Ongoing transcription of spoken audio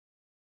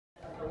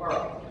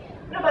world.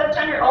 You know, by the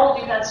time you're old,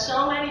 you've had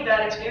so many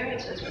bad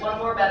experiences. One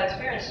more bad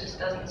experience just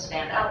doesn't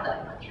stand out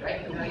that much,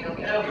 right? You know, you'll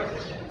get over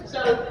it.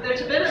 So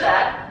there's a bit of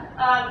that.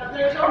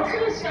 There's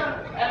also some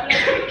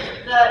evidence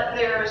that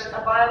there's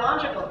a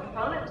biological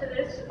component to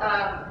this.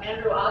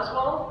 Andrew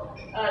Oswald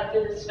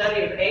did a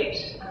study of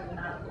apes. I'm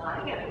not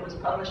lying, and it was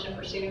published in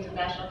Proceedings of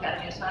National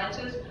Academy of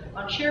Sciences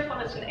on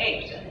cheerfulness in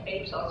apes. And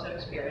apes also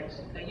experience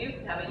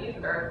have a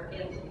youth curve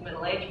in the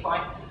middle age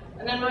point.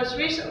 And then most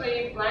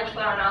recently,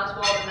 Blanchflower and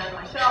Oswald and then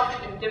myself,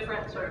 in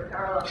different sort of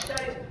parallel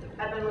studies,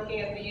 have been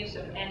looking at the use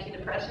of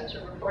antidepressants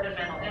or reported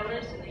mental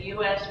illness in the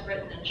US,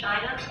 Britain, and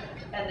China.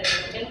 And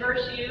there's an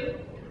inverse U,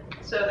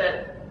 so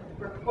that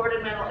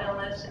reported mental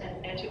illness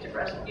and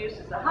antidepressant use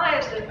is the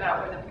highest in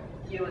about where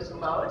the U is the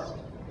lowest.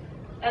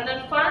 And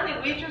then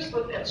finally, we just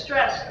looked at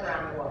stress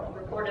around the world,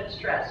 reported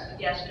stress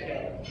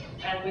yesterday.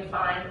 And we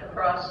find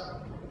across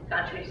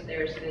countries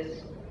there's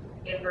this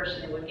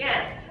inverse U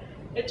again.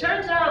 It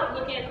turns out,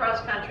 looking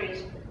across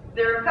countries,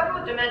 there are a couple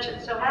of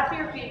dimensions. So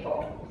happier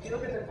people, if you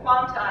look at the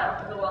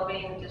quantile of the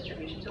well-being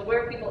distribution, so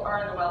where people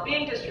are in the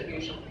well-being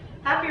distribution,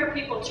 happier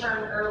people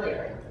turn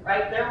earlier,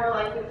 right? They're more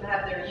likely to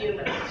have their youth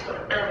in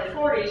sort of early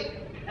 40s,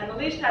 and the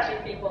least happy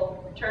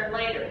people turn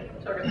later,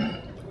 sort of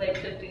late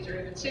 50s or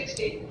even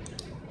 60s.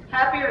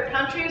 Happier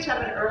countries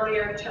have an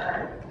earlier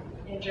turn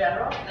in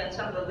general than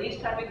some of the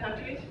least happy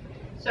countries.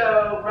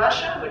 So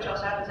Russia, which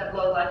also happens to have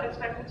low life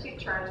expectancy,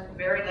 turns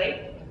very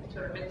late,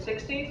 sort of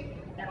mid-60s,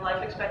 and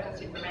life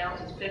expectancy for males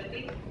is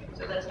 50,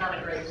 so that's not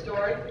a great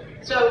story.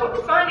 So what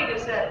we're finding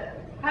is that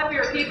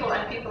happier people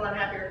and people in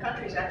happier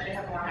countries actually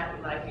have more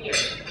happy life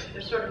years.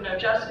 There's sort of no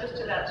justice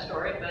to that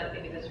story, but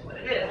it is what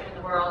it is in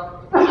the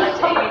world. Besides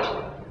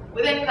age,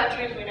 within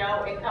countries we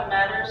know income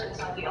matters. It's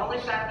not the only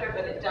factor,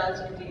 but it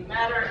does indeed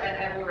matter, and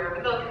everywhere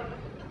we look,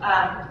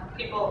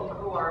 people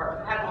who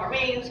have more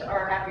means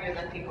are happier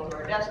than people who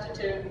are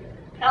destitute.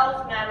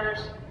 Health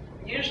matters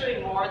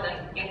usually more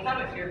than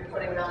income if you're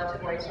putting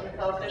relative weights on the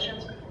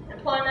coefficients.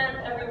 Employment,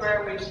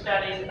 everywhere we've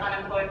studied,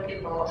 unemployed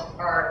people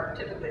are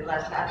typically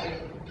less happy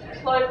than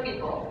employed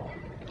people.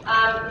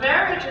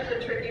 Marriage is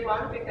a tricky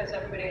one because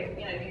everybody,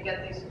 you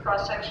get these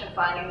cross-section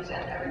findings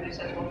and everybody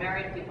says, well,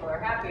 married people are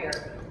happier.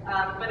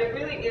 But it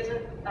really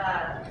isn't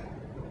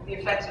the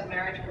effects of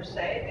marriage per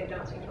se. They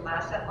don't seem to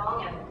last that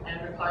long,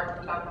 and Rick Clark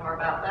will talk more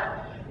about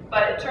that.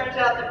 But it turns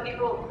out that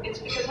it's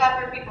because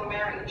happier people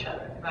marry each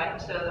other,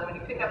 right? So that when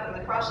you pick up in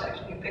the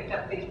cross-section, you picked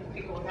up these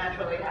people with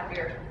naturally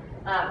happier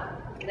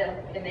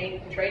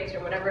innate traits or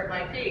whatever it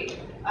might be.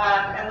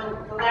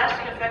 And the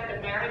lasting effect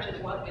of marriage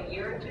is what, a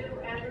year or two,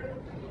 Andrew?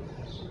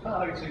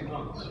 18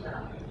 months.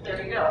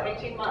 There you go,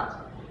 18 months.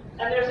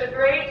 And there's a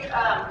great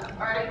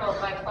article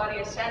by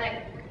Claudia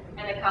Senek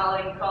and a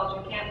colleague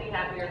called You Can't Be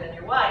Happier Than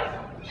Your Wife.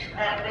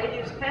 And they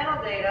use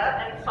panel data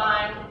and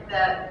find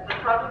that the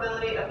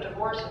probability of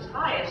divorce is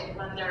highest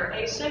when there are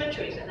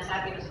asymmetries in the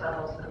happiness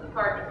levels of the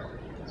partners.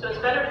 So it's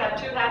better to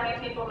have two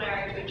happy people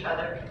married to each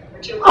other, or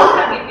two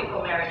unhappy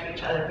people married to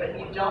each other, but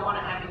you don't want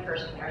a happy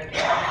person married to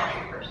an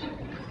unhappy person.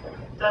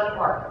 It doesn't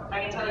work. I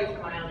can tell you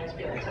from my own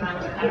experience, and I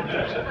was a happy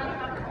person.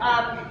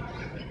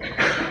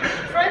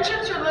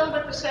 Friendships are a little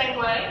bit the same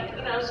way,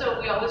 so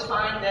we always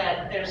find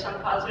that there's some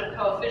positive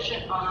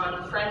coefficient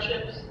on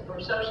friendships or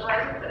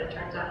socializing, but it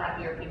turns out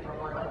happier people are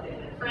more likely to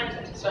make friends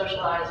and to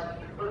socialize.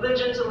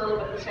 Religion's a little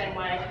bit the same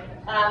way.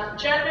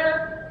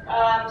 Gender,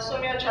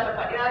 Soumya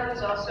Chattopadhyay,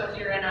 who's also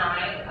here, and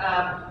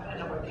I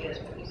don't know where he is,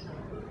 but he's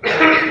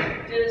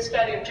did a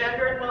study of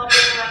gender and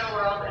well-being around the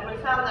world, and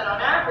we found that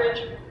on average,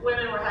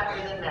 women were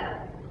happier than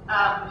men.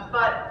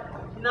 But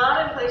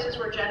not in places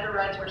where gender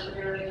rights were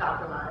severely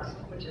compromised,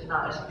 which is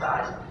not a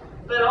surprise,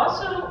 but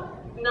also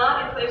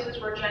not in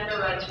places where gender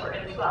rights were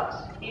in flux,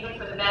 even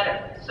for the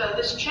better. So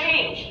this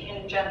change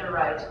in gender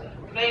rights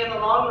may in the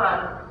long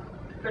run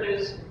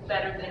produce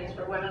better things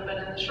for women, but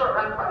in the short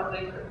run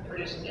probably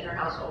produces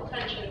inter-household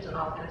tensions and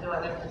all kinds of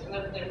other things. And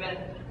there's been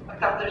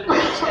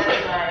a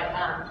study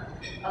by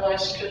Alois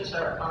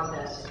Stutzer on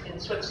this in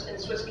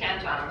Swiss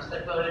cantons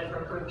that voted for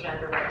improved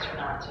gender rights or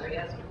not. So he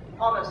has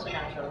almost a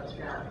naturalist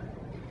ground.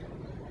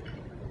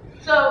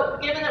 So,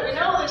 given that we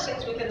know all these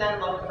things, we can then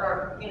look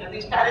for,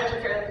 these patterns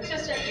are fairly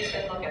consistent. You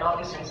can look at all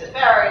these things that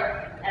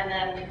vary, and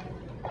then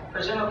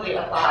presumably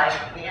apply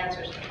the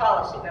answers to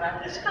policy.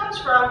 But this comes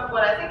from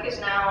what I think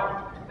is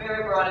now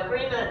very broad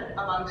agreement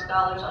among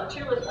scholars on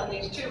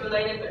these two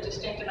related but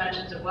distinct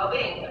dimensions of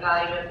well-being,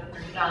 evaluative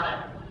and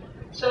hedonic.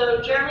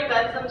 So, Jeremy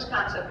Bentham's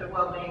concept of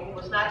well-being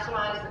was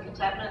maximize the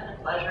contentment and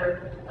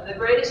pleasure of the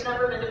greatest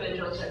number of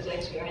individuals as they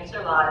experience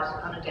their lives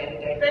on a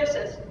day-to-day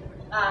basis.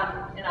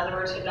 In other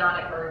words,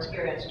 hedonic or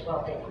experienced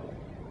well-being.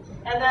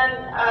 And then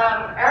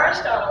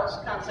Aristotle's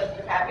concept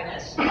of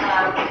happiness,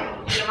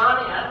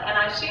 eudaimonia, and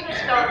I've seen it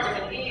spelled with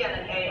an E and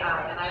an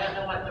AI, and I don't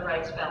know what the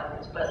right spelling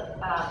is, but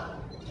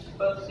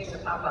both seem to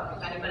pop up.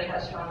 If anybody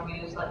has strong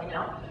views, let me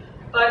know.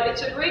 But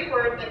it's a Greek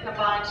word that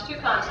combines two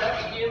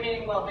concepts, eu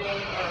meaning well-being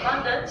or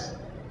abundance,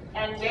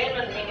 and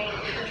daemon meaning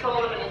the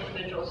control of an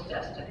individual's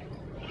destiny.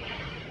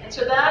 And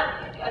so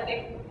that, I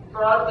think,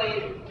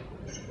 broadly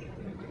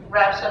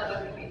wraps up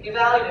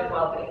evaluative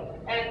well-being.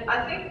 And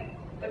I think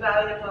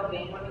evaluative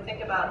well-being, when we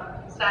think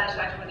about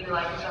satisfaction with your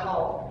life as a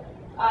whole,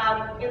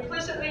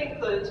 implicitly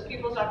includes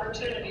people's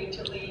opportunity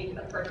to lead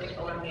a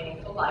purposeful and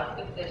meaningful life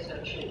if they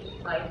so choose,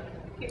 right?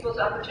 People's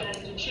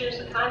opportunity to choose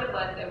the kind of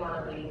life they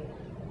want to lead,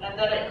 and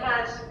that it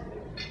has,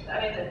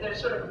 I mean, there's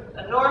sort of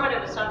a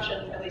normative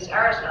assumption, at least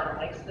Aristotle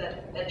makes,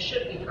 that it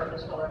should be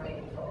purposeful or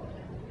meaningful.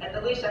 At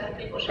the least, I think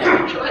people should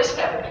have a choice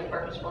to have it be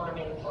purposeful or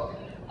meaningful.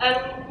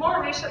 And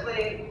more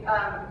recently,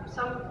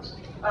 some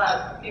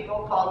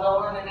people, Paul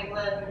Dolan in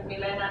England,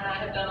 Milena and I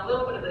have done a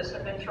little bit of this,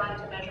 have been trying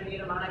to measure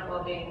eudaimonic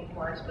well-being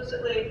more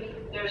explicitly.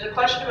 There's a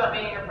question about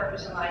meaning or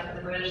purpose in life in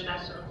the British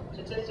National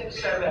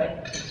Statistics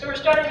Survey. So we're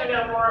starting to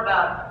know more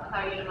about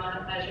how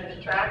eudaimonic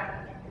measures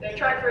track. They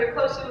track very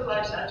closely with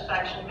life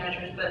satisfaction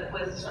measures, but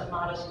with some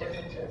modest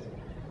differences.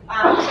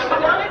 So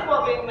hedonic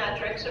well-being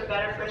metrics are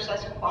better for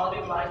assessing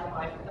quality of life and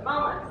life at the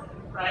moment,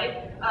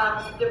 right?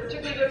 They're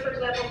particularly good, for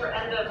example, for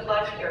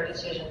end-of-life care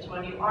decisions,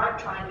 when you aren't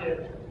trying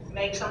to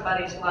make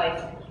somebody's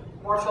life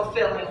more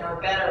fulfilling or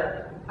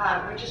better.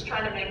 You're just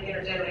trying to make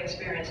their daily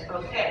experience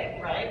okay,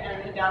 right?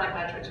 And hedonic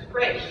metrics are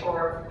great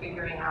for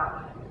figuring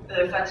out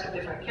the effects of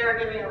different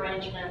caregiving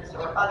arrangements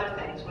or other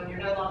things, when you're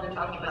no longer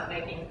talking about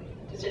making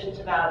decisions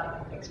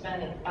about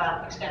extending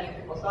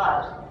people's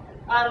lives.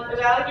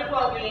 Evaluative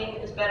well-being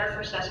is better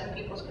for assessing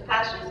people's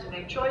capacities to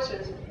make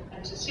choices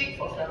and to seek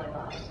fulfilling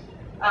lives.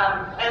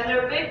 And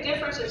there are big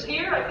differences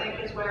here, I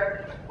think, is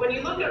where, when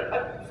you look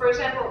at, for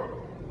example,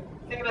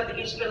 think about the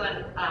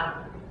Easterlin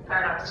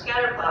paradox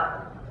scatter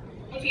plot.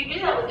 If you do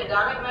that with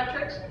hedonic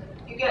metrics,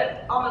 you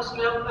get almost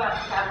no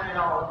pattern at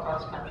all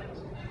across countries.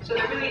 So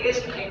there really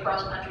isn't a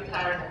cross-country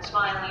pattern in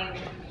smiling.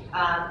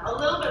 A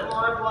little bit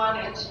more of one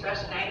in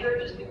stress and anger,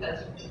 just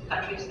because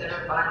countries that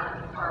are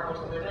violent and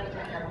horrible to live in tend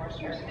to have more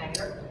stress and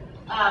anger.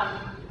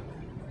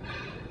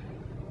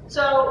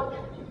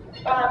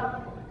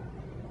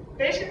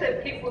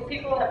 Basically,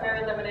 people have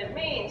very limited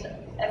means,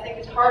 I think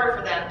it's harder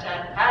for them to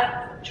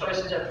have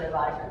choices of their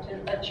life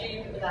and to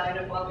achieve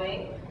evaluative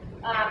well-being.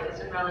 It's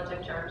in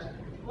relative terms.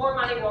 More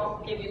money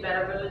won't give you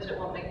better moods, it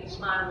won't make you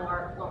smile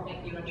more, it won't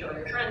make you enjoy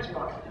your friends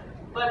more.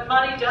 But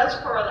money does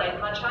correlate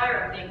much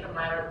higher in the income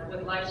ladder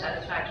with life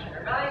satisfaction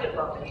or evaluative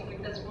well-being,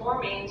 because more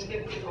means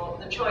give people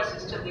the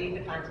choices to lead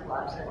the kinds of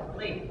lives they want to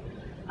lead.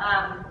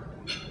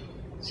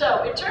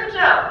 So it turns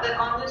out that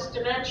on this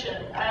dimension,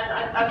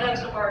 and I've done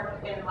some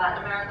work in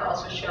Latin America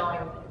also showing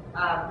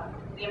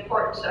the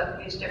importance of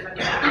these different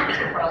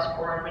dimensions across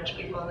poor and rich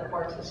people, and it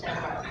works the same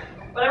way.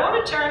 But I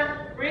want to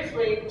turn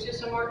briefly to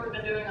some work we've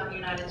been doing on the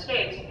United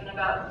States and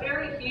about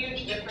very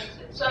huge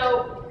differences.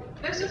 So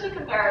this is a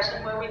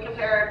comparison where we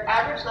compared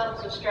average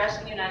levels of stress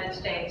in the United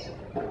States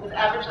with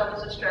average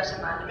levels of stress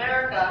in Latin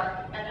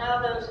America, and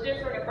how those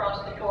differed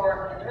across the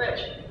poor and the rich.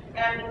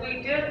 And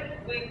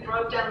we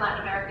broke down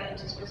Latin America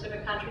into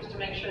specific countries to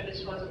make sure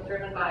this wasn't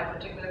driven by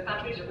particular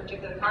countries or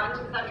particular kinds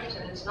of countries,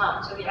 and it's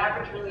not. So the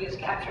average really is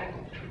capturing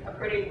a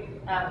pretty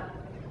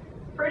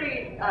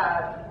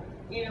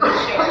evenly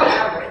shaped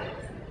average.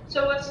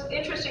 So what's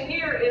interesting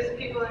here is that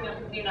people in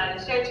the United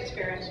States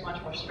experience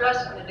much more stress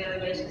on a daily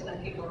basis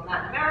than people in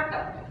Latin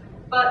America.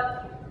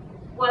 But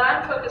what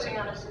I'm focusing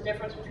on is the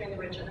difference between the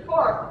rich and the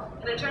poor.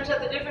 And it turns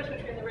out the difference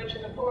between the rich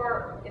and the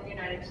poor in the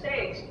United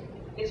States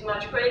is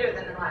much greater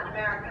than in Latin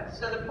America.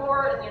 So the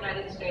poor in the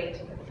United States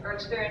are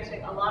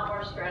experiencing a lot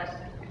more stress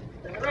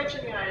than the rich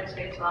in the United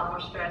States, a lot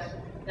more stress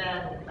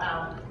than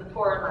the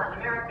poor in Latin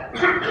America.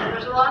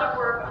 There's a lot of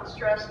work on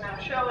stress now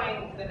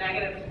showing the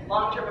negative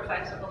long-term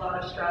effects of a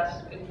lot of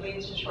stress. It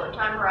leads to short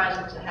time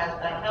horizons, it has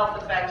bad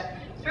health effects.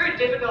 It's very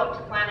difficult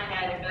to plan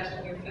ahead, invest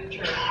in your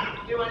future,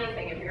 do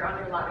anything if you're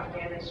under a lot of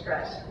daily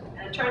stress.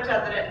 And it turns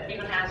out that it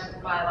even has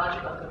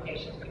biological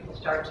implications. People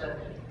start to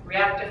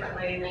react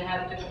differently, they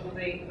have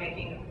difficulty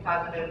making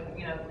cognitive,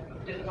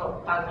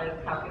 difficult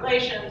cognitive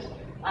calculations.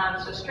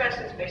 So stress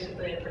is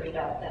basically a pretty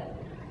bad thing.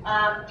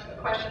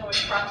 The question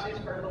was proxies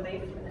for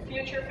belief in the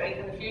future, faith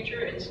in the future,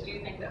 is do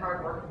you think that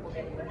hard work will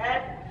get you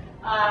ahead?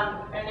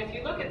 And if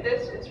you look at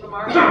this, it's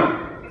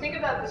remarkable. If you think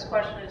about this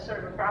question as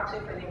sort of a proxy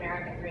for the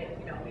American dream,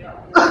 we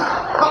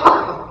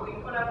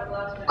put up with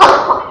lots of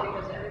energy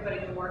because everybody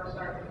who works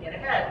hard can get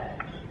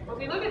ahead. Well,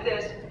 if you look at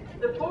this,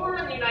 the poor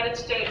in the United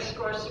States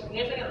score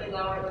significantly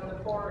lower than the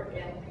poor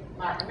in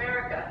Latin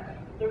America.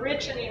 The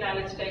rich in the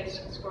United States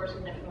score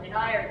significantly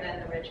higher than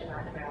the rich in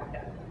Latin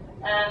America.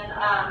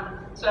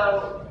 And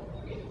so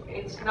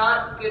it's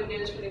not good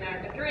news for the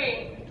American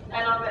dream.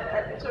 And on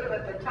the, sort of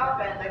at the top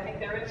end, I think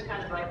there is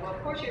kind of like, well,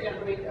 of course you're going to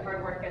believe that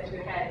hard work gets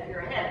you ahead if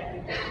you're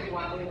ahead, because you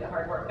want to believe that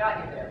hard work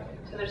got you there.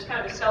 So there's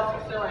kind of a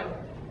self-fulfilling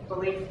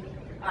belief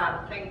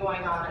thing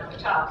going on at the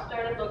top.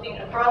 Started looking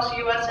across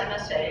U.S.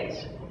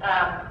 MSAs,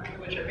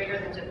 which are bigger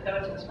than zip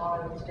codes and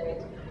smaller than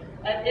states,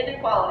 at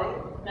inequality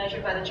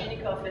measured by the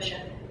Gini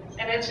coefficient,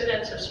 and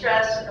incidence of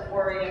stress, of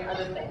worry, and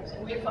other things.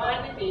 And we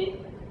find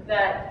indeed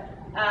that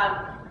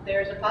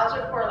there's a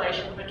positive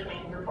correlation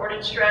between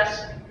reported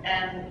stress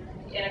and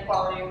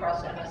inequality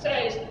across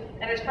MSAs,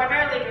 and it's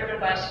primarily driven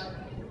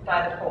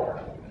by the poor,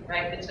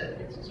 right? It's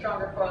a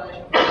stronger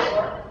correlation for the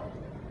poor.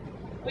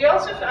 We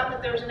also found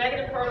that there was a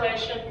negative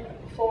correlation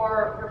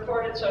for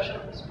reported social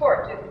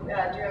support. Do you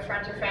have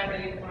friends or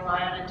family you can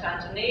rely on in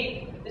times of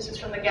need? This is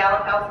from the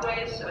Gallup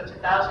Healthways, so it's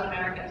 1,000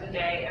 Americans a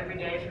day, every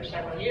day for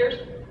several years.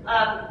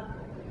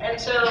 And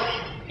so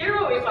here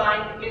what we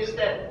find is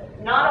that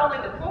not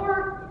only the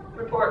poor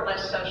report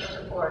less social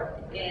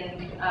support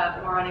in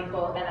more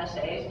unequal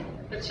MSAs,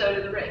 but so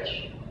do the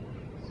rich.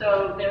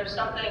 So there's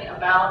something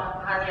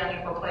about highly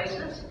unequal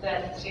places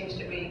that seems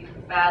to be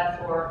bad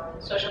for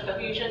social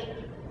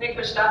cohesion. Nick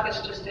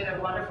Christakis just did a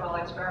wonderful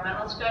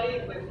experimental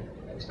study with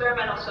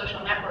experimental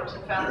social networks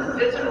and found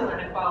physical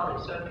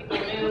inequality. So if people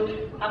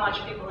knew how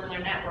much people in their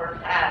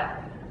network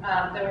had,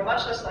 they were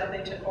much less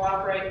likely to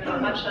cooperate,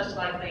 and much less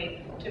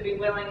likely to be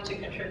willing to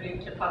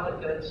contribute to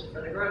public goods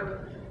for the group.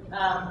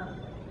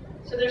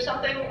 So there's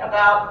something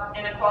about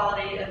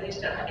inequality, at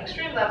least at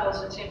extreme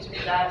levels, that seems to be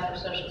bad for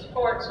social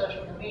support,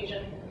 social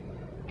cohesion.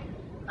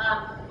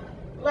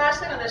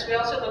 Last thing on this, we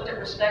also looked at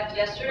respect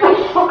yesterday,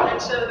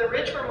 and so the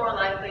rich were more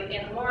likely,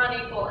 in more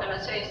unequal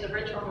MSAs, the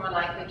rich were more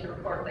likely to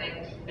report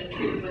they'd been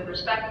treated with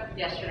respect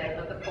yesterday,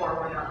 but the poor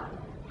were not.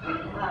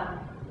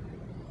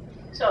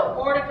 So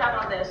more to come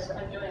on this.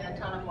 I'm doing a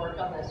ton of work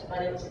on this, but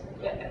I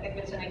think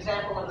it's an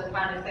example of the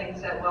kind of things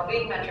that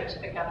well-being metrics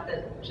pick up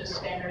that just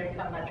standard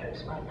income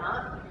metrics might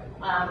not,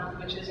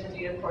 which is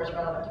indeed, of course,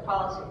 relevant to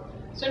policy.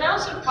 So now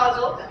some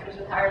puzzle countries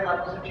with higher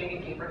levels of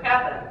GDP per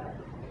capita.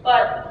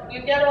 But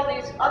you get all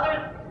these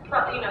other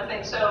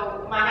things.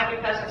 So my happy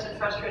peasants and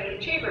frustrated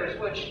achievers,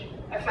 which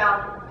I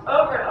found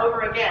over and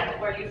over again,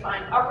 where you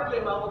find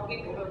upwardly mobile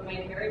people who have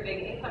made very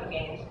big income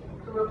gains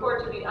who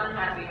report to be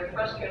unhappy or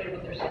frustrated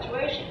with their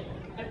situation.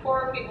 And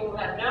poorer people who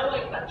have no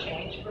income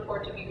change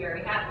report to be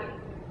very happy,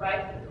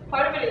 right?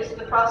 Part of it is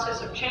the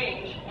process of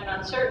change and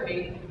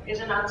uncertainty is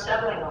an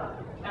unsettling one.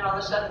 And all of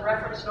a sudden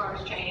reference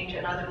norms change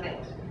and other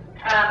things.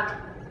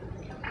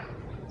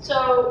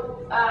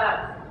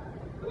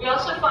 We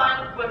also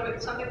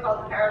find something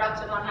called the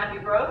paradox of unhappy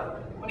growth.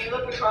 When you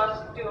look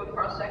across, do a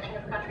cross-section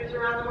of countries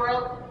around the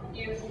world,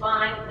 you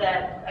find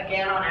that,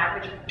 again, on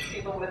average,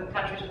 people with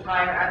countries with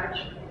higher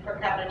average per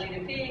capita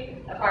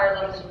GDP have higher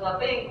levels of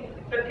well-being,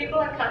 but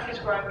people in countries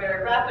growing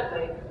very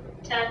rapidly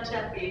tend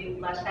to be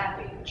less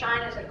happy.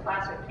 China is a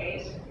classic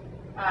case.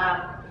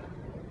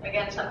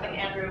 Again, something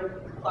Andrew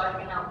Clark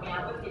can help me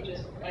out with. He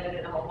just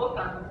edited a whole book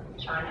on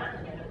China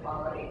and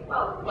inequality.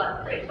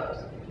 Well, pretty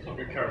close. So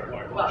be careful.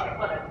 Well,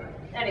 whatever.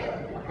 Anyway,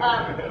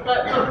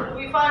 but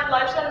we find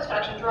life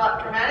satisfaction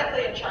dropped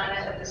dramatically in China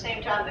at the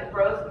same time that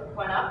growth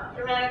went up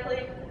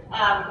dramatically.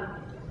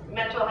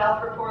 Mental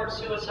health reports,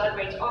 suicide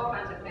rates, all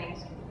kinds of things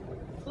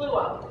flew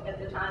up at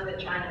the time that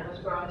China was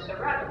growing so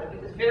rapidly,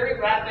 because very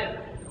rapid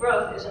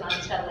growth is an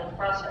unsettling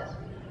process.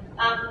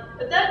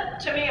 But that,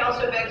 to me,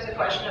 also begs the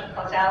question of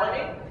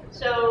causality.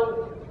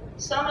 So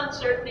some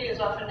uncertainty is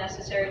often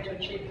necessary to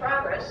achieve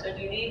progress, so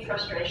do you need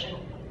frustration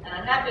and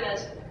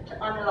unhappiness to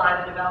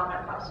underlie the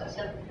development process?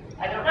 And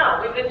I don't know.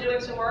 We've been doing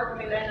some work,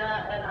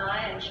 Milena and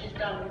I, and she's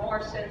done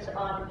more since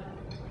on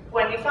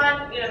when you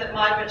find that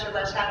migrants are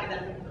less happy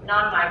than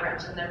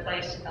non-migrants in their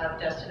place of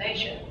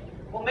destination.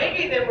 Well,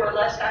 maybe they were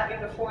less happy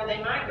before they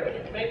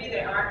migrated. Maybe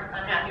they aren't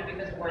unhappy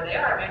because of where they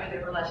are. Maybe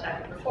they were less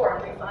happy before.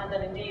 And we find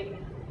that indeed,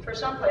 for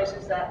some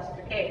places, that's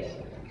the case.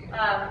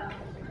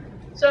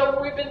 So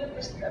we've been,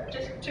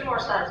 just 2 more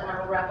slides and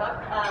I will wrap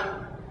up.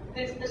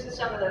 This is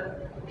some of the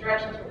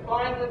directions we're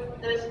going with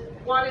this.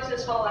 One is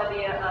this whole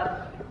idea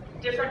of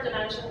different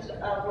dimensions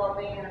of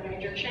well-being and a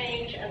major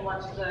change, and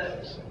what's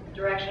the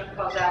direction of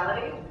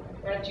causality.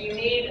 Right? Do you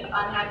need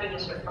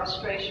unhappiness or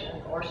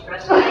frustration or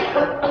stress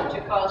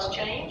to cause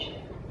change?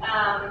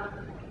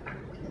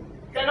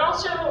 Then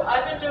also,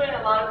 I've been doing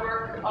a lot of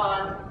work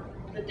on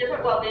the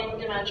different well-being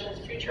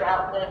dimensions, future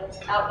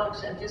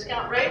outlooks, and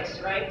discount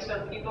rates, right?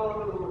 So people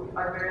who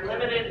are very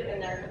limited in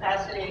their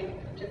capacity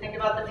to think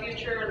about the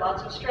future,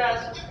 lots of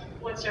stress,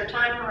 what's their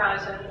time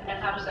horizon,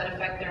 and how does that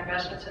affect their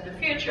investments in the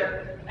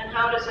future, and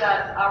how does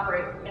that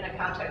operate in a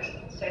context,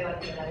 say, like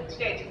the United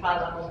States, of high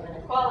levels of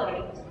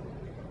inequality.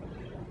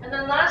 And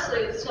then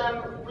lastly,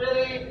 some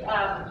really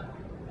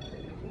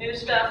new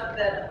stuff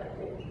that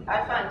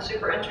I find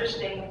super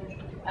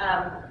interesting,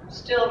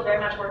 still very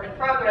much work in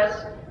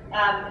progress,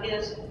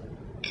 is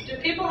do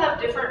people have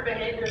different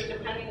behaviors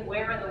depending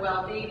where in the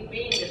well-being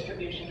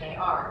distribution they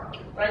are,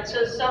 right?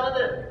 So some of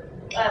the,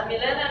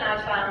 Milena and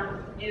I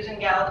found, using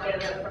Gallup data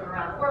from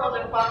around the world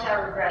and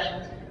quantile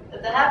regressions,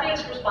 that the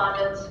happiest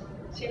respondents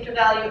seem to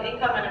value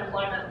income and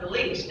employment the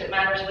least. It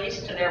matters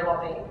least to their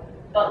well-being,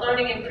 but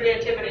learning and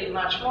creativity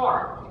much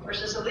more,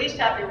 versus the least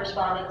happy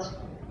respondents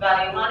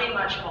value money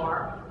much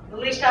more. The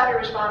least happy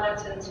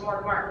respondents, and some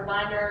work Martin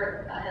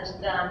Binder has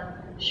done,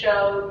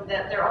 show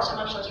that they're also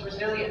much less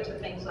resilient to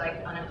things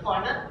like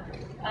unemployment.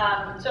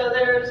 So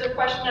there's a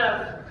question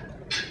of,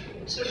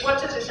 so what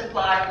does this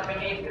imply for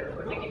behavior?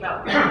 We're thinking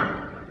about,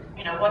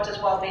 what does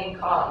well-being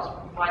cause?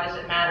 Why does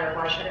it matter?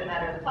 Why should it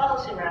matter in the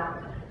policy realm?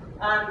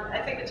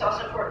 I think it's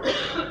also important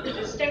to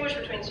distinguish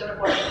between sort of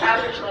what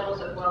average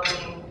levels of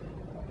well-being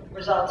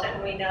results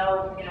in. We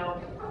know,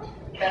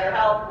 better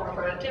health, more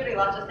productivity,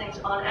 lots of things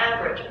on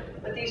average.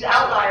 But these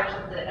outliers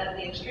at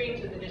the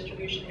extremes of the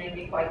distribution may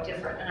be quite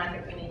different, and I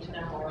think we need to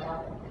know more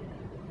about them.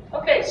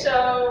 Okay,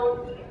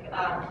 so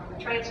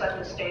the train's left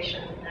the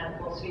station, and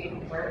we'll see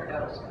where it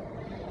goes.